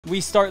we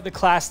start the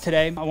class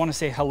today, I want to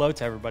say hello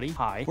to everybody.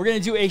 Hi. We're going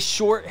to do a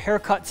short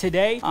haircut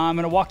today. I'm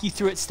going to walk you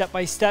through it step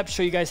by step,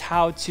 show you guys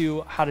how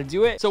to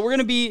do it. So we're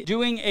going to be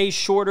doing a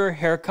shorter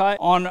haircut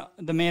on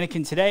the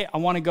mannequin today. I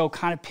want to go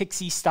kind of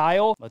Pixie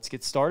style. Let's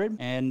get started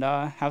and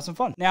have some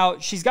fun. Now,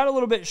 she's got a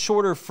little bit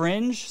shorter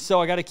fringe, so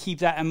I got to keep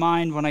that in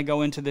mind when I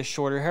go into this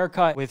shorter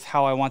haircut with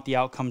how I want the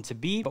outcome to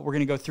be. But we're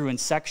going to go through in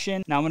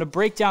section. Now, I'm going to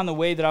break down the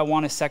way that I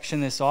want to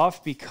section this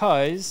off,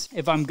 because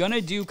if I'm going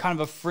to do kind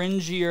of a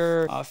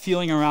fringier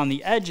feeling around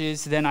the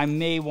edges, then I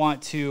may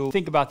want to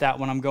think about that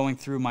when I'm going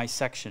through my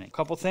sectioning. A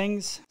couple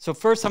things. So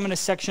first, I'm going to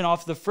section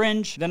off the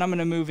fringe, then I'm going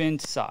to move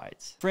into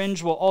sides.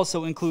 Fringe will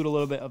also include a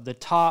little bit of the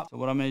top. So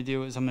what I'm going to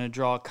do is I'm going to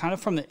draw kind of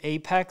from the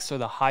apex or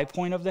the high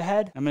point of the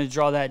head. I'm going to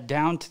draw that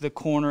down to the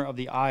corner of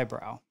the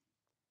eyebrow.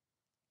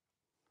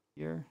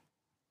 Here,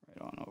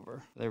 right on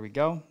over. There we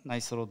go.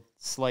 Nice little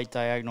slight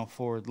diagonal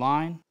forward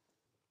line.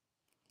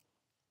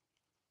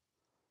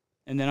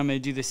 And then I'm going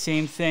to do the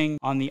same thing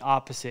on the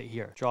opposite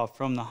here. Draw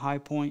from the high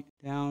point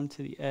down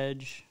to the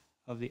edge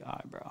of the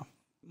eyebrow.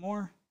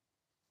 More.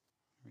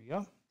 There we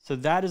go. So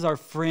that is our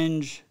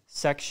fringe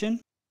section.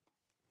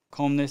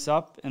 Comb this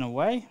up and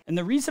away. And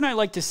the reason I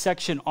like to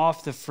section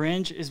off the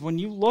fringe is when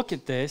you look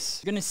at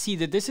this, you're going to see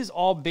that this is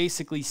all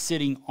basically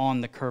sitting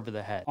on the curve of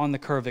the head, on the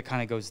curve that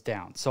kind of goes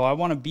down. So I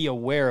want to be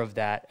aware of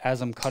that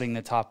as I'm cutting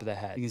the top of the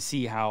head. You can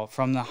see how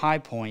from the high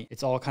point,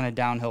 it's all kind of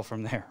downhill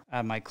from there.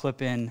 Add my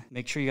clip in,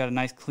 make sure you got a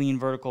nice clean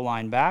vertical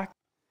line back.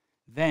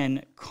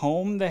 Then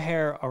comb the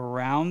hair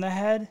around the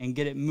head and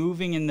get it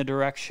moving in the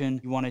direction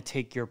you want to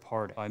take your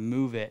part. I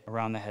move it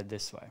around the head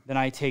this way. Then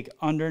I take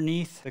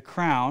underneath the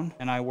crown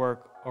and I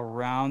work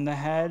around the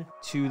head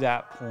to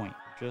that point,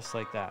 just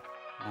like that.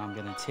 Now I'm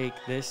gonna take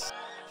this,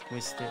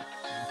 twist it,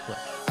 and clip.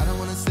 I don't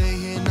wanna say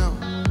here no,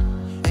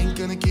 ain't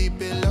gonna keep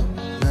it low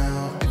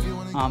now.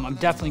 I'm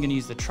definitely gonna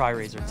use the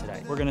TriRazor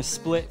today. We're gonna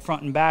split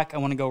front and back. I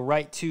wanna go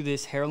right to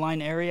this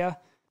hairline area,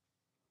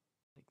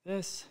 like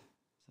this.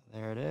 So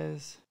there it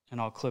is. And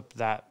I'll clip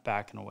that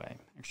back and away.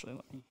 Actually,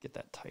 let me get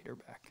that tighter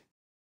back.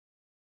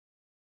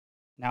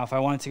 Now, if I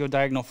wanted to go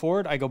diagonal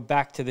forward, I go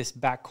back to this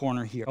back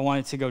corner here. If I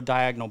wanted to go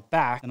diagonal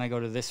back, then I go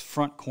to this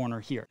front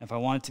corner here. If I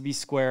want it to be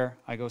square,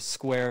 I go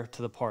square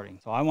to the parting.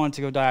 So I want it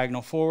to go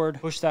diagonal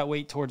forward, push that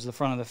weight towards the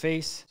front of the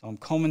face. So I'm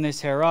combing this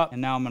hair up,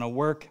 and now I'm gonna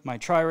work my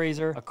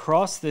TriRazor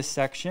across this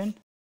section,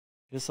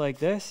 just like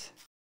this,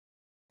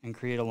 and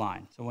create a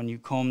line. So when you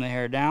comb the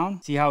hair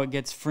down, see how it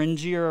gets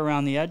fringier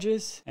around the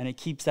edges and it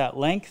keeps that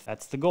length?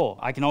 That's the goal.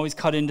 I can always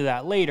cut into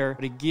that later,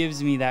 but it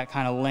gives me that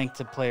kind of length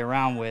to play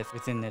around with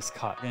within this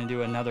cut. We're gonna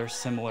do another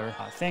similar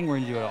thing. We're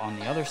gonna do it on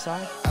the other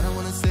side. I don't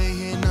wanna say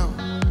here no,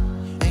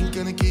 ain't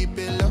gonna keep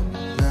it low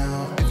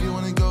now. If you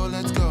wanna go,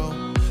 let's go.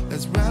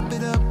 Let's wrap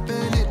it up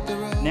and hit the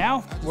road.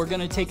 Now, we're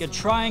gonna take a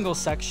triangle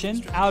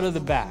section out of the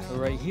back. So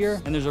right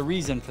here, and there's a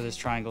reason for this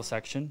triangle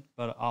section,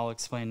 but I'll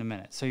explain in a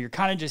minute. So you're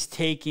kind of just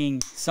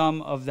taking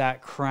some of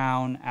that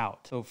crown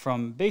out. So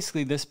from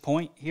basically this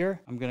point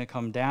here, I'm gonna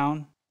come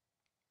down.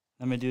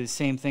 I'm gonna do the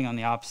same thing on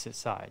the opposite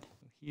side.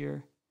 So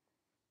here,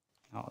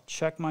 I'll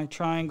check my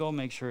triangle,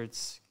 make sure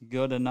it's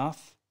good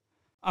enough.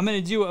 I'm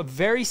gonna do a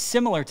very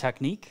similar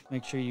technique.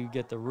 Make sure you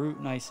get the root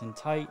nice and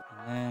tight,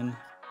 and then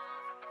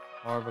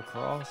carve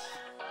across.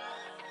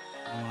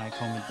 And when I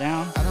comb it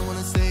down, I don't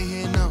wanna say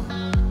here no,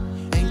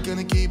 ain't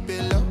gonna keep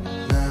it low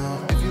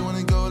now. If you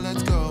wanna go,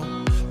 let's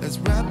go. Let's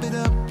wrap it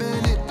up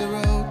and hit the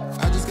road.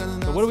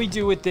 So what do we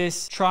do with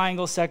this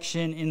triangle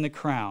section in the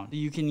crown?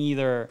 You can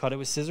either cut it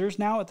with scissors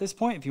now at this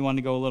point if you want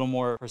to go a little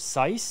more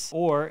precise,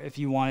 or if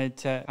you wanted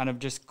to kind of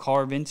just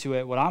carve into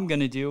it. What I'm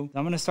going to do,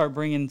 I'm going to start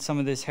bringing some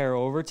of this hair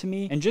over to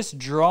me and just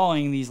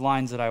drawing these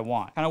lines that I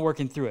want, kind of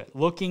working through it,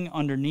 looking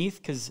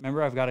underneath, because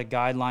remember I've got a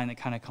guideline that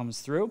kind of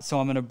comes through. So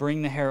I'm going to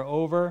bring the hair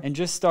over and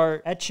just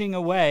start etching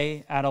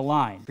away at a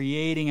line,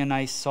 creating a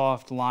nice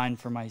soft line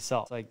for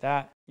myself like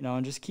that, you know,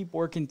 and just keep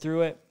working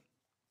through it.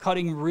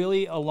 Cutting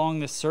really along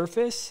the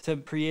surface to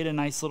create a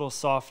nice little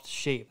soft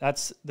shape.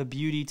 That's the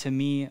beauty to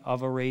me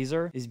of a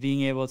razor, is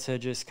being able to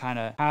just kind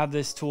of have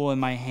this tool in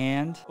my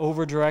hand,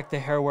 over direct the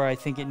hair where I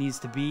think it needs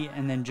to be,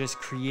 and then just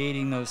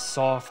creating those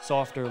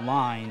softer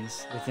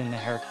lines within the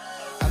hair.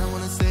 I don't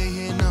wanna say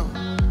here no,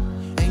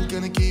 ain't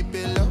gonna keep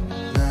it low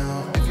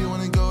now. If you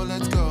wanna go,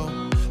 let's go.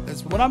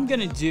 What I'm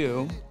gonna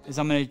do is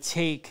I'm gonna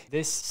take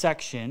this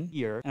section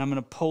here and I'm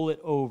gonna pull it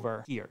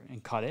over here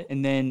and cut it.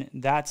 And then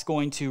that's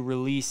going to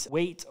release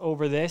weight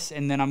over this,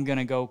 and then I'm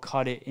gonna go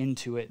cut it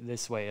into it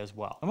this way as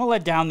well. I'm gonna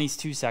let down these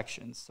two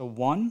sections. So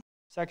one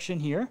section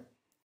here.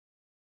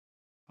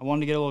 I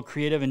wanted to get a little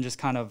creative and just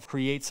kind of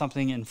create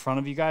something in front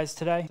of you guys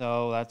today.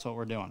 So that's what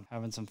we're doing,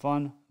 having some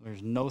fun.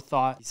 There's no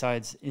thought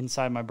besides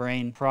inside my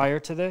brain prior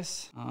to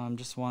this.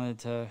 Just wanted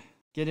to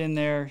get in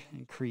there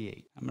and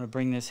create. I'm gonna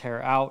bring this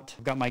hair out.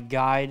 I've got my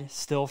guide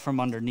still from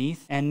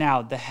underneath. And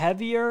now the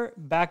heavier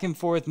back and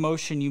forth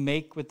motion you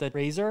make with the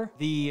razor,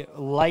 the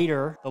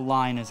lighter the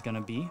line is gonna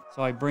be.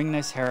 So I bring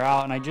this hair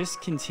out and I just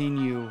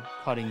continue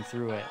cutting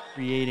through it,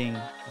 creating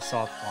a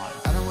soft line.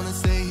 I don't wanna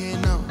say here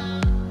no,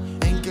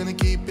 ain't gonna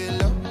keep it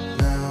low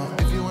now.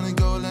 If you wanna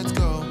go, let's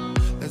go.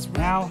 Let's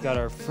now got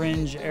our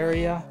fringe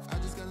area.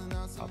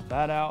 Pop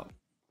that out.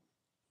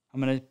 I'm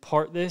gonna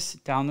part this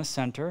down the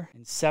center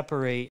and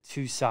separate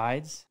two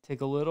sides. Take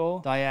a little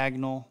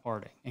diagonal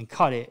parting and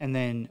cut it, and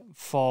then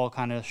fall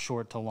kind of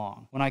short to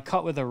long. When I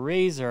cut with a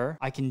razor,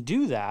 I can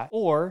do that,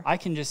 or I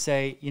can just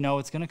say, you know,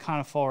 it's gonna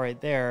kind of fall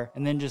right there,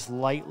 and then just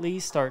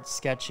lightly start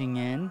sketching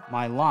in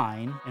my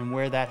line and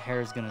where that hair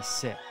is gonna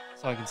sit.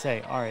 So I can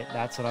say, all right,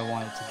 that's what I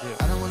want it to do.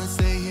 I don't wanna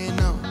stay here,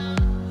 no.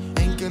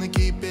 Ain't gonna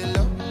keep it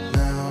low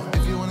now.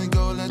 If you wanna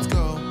go, let's go.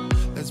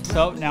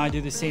 So now I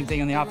do the same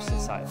thing on the opposite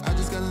side. I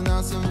just got an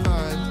awesome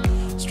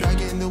vibe.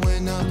 Striking the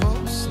winner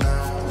post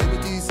now.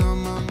 Liberty's on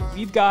my mind.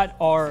 We've got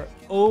our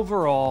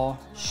overall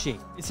shape.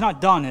 It's not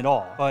done at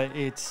all, but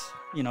it's,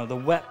 you know, the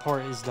wet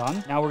part is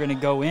done. Now we're gonna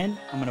go in,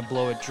 I'm gonna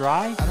blow it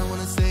dry. I don't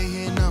wanna stay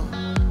here, no.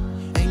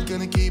 Ain't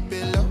gonna keep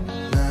it low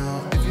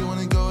now. If you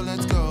wanna go,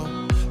 let's go.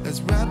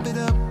 Let's wrap it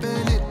up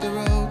and hit the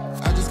road.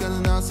 I just got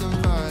an awesome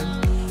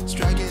vibe.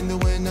 Striking the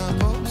winner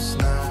post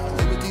now.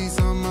 Liberty's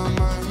on my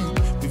mind.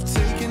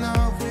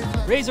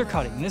 Razor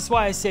cutting. And this is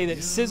why I say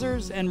that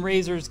scissors and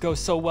razors go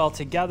so well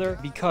together,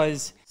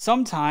 because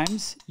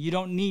sometimes you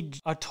don't need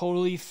a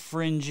totally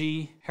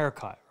fringy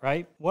haircut,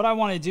 right? What I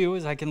want to do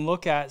is I can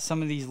look at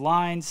some of these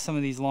lines, some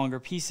of these longer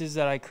pieces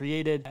that I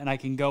created, and I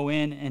can go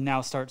in and now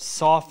start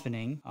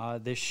softening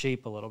this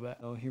shape a little bit.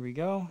 So here we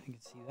go. You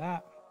can see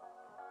that.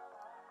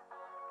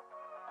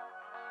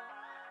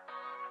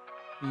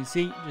 You can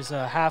see just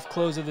a half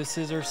close of the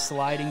scissors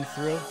sliding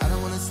through. I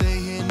don't want to stay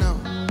here, no.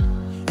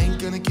 Ain't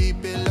gonna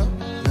keep it low.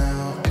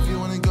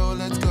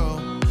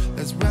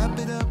 Let's wrap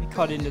it up. We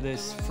cut into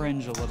this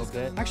fringe a little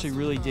bit. Actually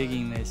really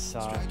digging this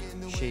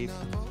shape.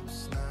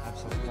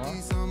 Absolutely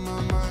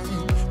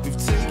love. We've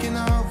taken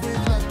off,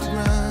 we've left the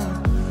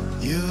ground.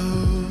 You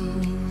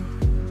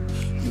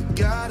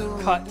gotta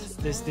cut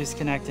this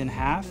disconnect in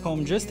half.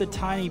 Comb just a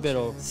tiny bit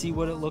over, see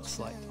what it looks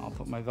like. I'll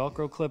put my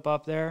Velcro clip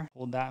up there,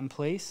 hold that in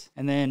place,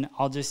 and then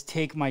I'll just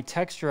take my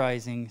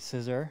texturizing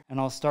scissor and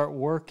I'll start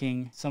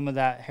working some of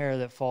that hair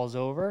that falls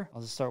over.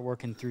 I'll just start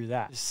working through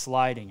that, just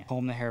sliding it.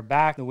 Comb the hair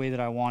back the way that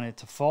I want it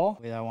to fall,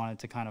 the way that I want it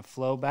to kind of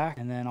flow back,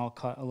 and then I'll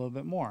cut a little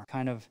bit more,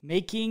 kind of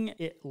making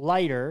it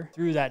lighter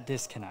through that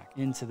disconnect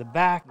into the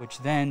back, which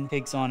then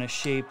takes on a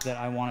shape that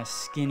I want to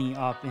skinny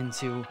up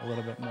into a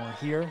little bit more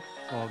here.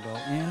 So I'll go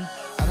in.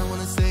 I don't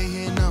want to stay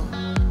here, no.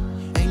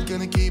 Ain't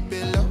gonna keep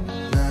it low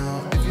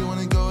now. If you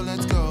wanna go,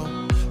 let's go.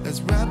 Let's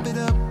wrap it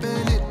up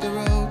and hit the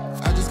road.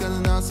 I just got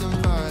an awesome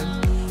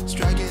vibe.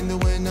 Striking the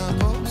winner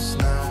post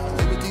now.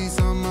 Liberty's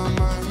on my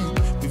mind.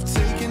 We've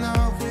taken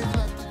off, we've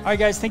left. All right,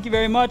 guys, thank you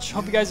very much.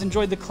 Hope you guys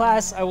enjoyed the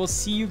class. I will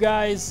see you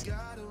guys